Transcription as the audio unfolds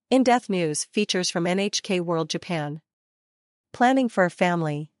In-depth news features from NHK World Japan. Planning for a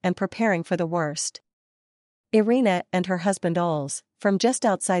family and preparing for the worst. Iryna and her husband Oles, from just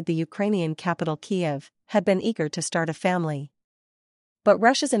outside the Ukrainian capital Kyiv, had been eager to start a family. But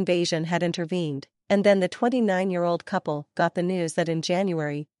Russia's invasion had intervened, and then the 29-year-old couple got the news that in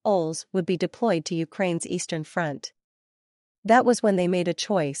January, Oles would be deployed to Ukraine's eastern front. That was when they made a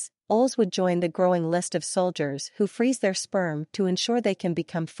choice. Oles would join the growing list of soldiers who freeze their sperm to ensure they can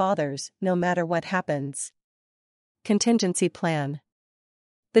become fathers no matter what happens. Contingency plan.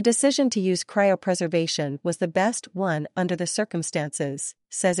 The decision to use cryopreservation was the best one under the circumstances,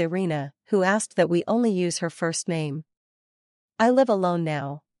 says Iryna, who asked that we only use her first name. I live alone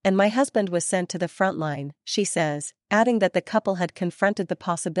now, and my husband was sent to the front line, she says, adding that the couple had confronted the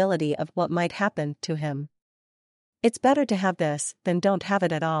possibility of what might happen to him. It's better to have this than don't have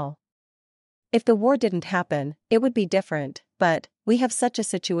it at all. If the war didn't happen, it would be different, but we have such a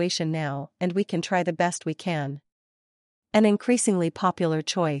situation now and we can try the best we can. An increasingly popular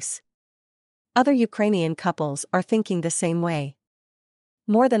choice. Other Ukrainian couples are thinking the same way.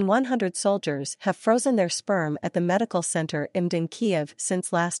 More than 100 soldiers have frozen their sperm at the medical center in Kyiv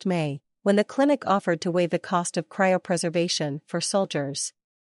since last May, when the clinic offered to waive the cost of cryopreservation for soldiers.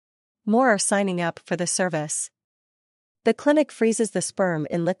 More are signing up for the service. The clinic freezes the sperm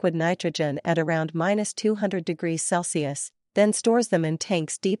in liquid nitrogen at around -200 degrees Celsius, then stores them in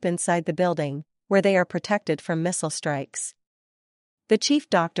tanks deep inside the building, where they are protected from missile strikes. The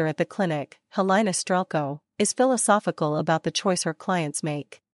chief doctor at the clinic, Iryna Strelko, is philosophical about the choice her clients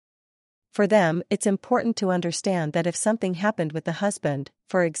make. For them, it's important to understand that if something happened with the husband,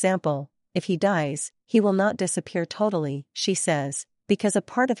 for example, if he dies, he will not disappear totally, she says, because a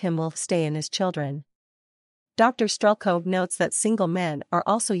part of him will stay in his children. Dr. Strelko notes that single men are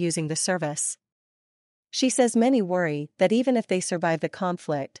also using the service. She says many worry that even if they survive the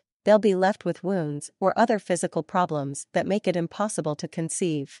conflict, they'll be left with wounds or other physical problems that make it impossible to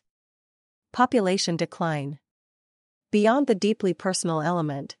conceive. Population decline. Beyond the deeply personal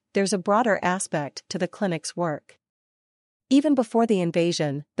element, there's a broader aspect to the clinic's work. Even before the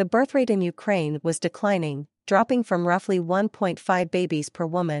invasion, the birth rate in Ukraine was declining, dropping from roughly 1.5 babies per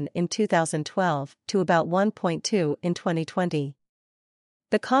woman in 2012 to about 1.2 in 2020.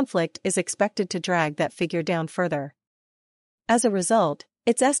 The conflict is expected to drag that figure down further. As a result,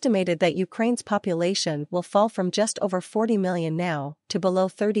 it's estimated that Ukraine's population will fall from just over 40 million now to below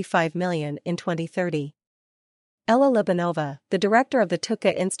 35 million in 2030. Ella Libanova, the director of the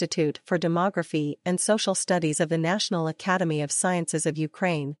Tukha Institute for Demography and Social Studies of the National Academy of Sciences of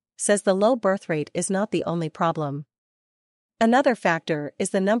Ukraine, says the low birth rate is not the only problem. Another factor is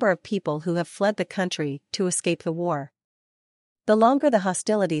the number of people who have fled the country to escape the war. The longer the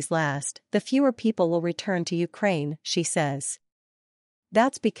hostilities last, the fewer people will return to Ukraine, she says.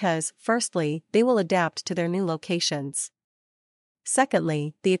 That's because, firstly, they will adapt to their new locations.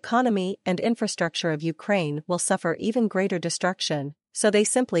 Secondly, the economy and infrastructure of Ukraine will suffer even greater destruction, so they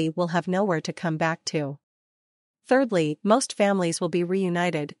simply will have nowhere to come back to. Thirdly, most families will be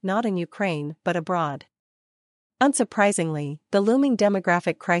reunited not in Ukraine but abroad. Unsurprisingly, the looming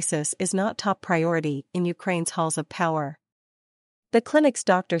demographic crisis is not top priority in Ukraine's halls of power. The clinic's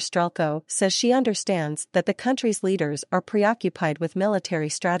Dr. Strelko says she understands that the country's leaders are preoccupied with military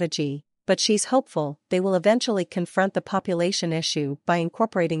strategy, but she's hopeful they will eventually confront the population issue by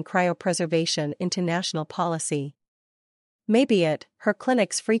incorporating cryopreservation into national policy. Maybe her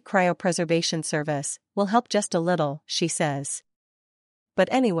clinic's free cryopreservation service, will help just a little, she says. But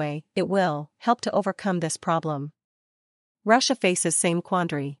anyway, it will help to overcome this problem. Russia faces same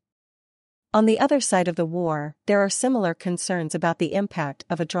quandary. On the other side of the war, there are similar concerns about the impact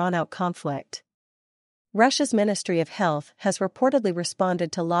of a drawn-out conflict. Russia's Ministry of Health has reportedly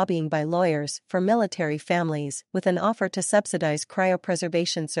responded to lobbying by lawyers for military families with an offer to subsidize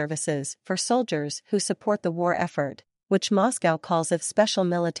cryopreservation services for soldiers who support the war effort, which Moscow calls a special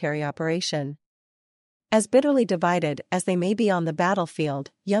military operation. As bitterly divided as they may be on the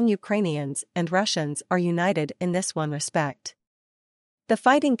battlefield, young Ukrainians and Russians are united in this one respect. The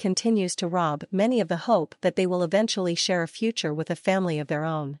fighting continues to rob many of the hope that they will eventually share a future with a family of their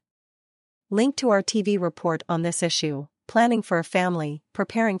own. Link to our TV report on this issue, Planning for a Family,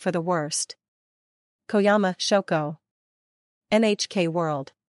 Preparing for the Worst. Koyama Shoko. NHK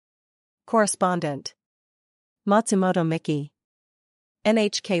World. Correspondent. Matsumoto Miki.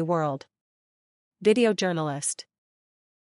 NHK World. Video journalist.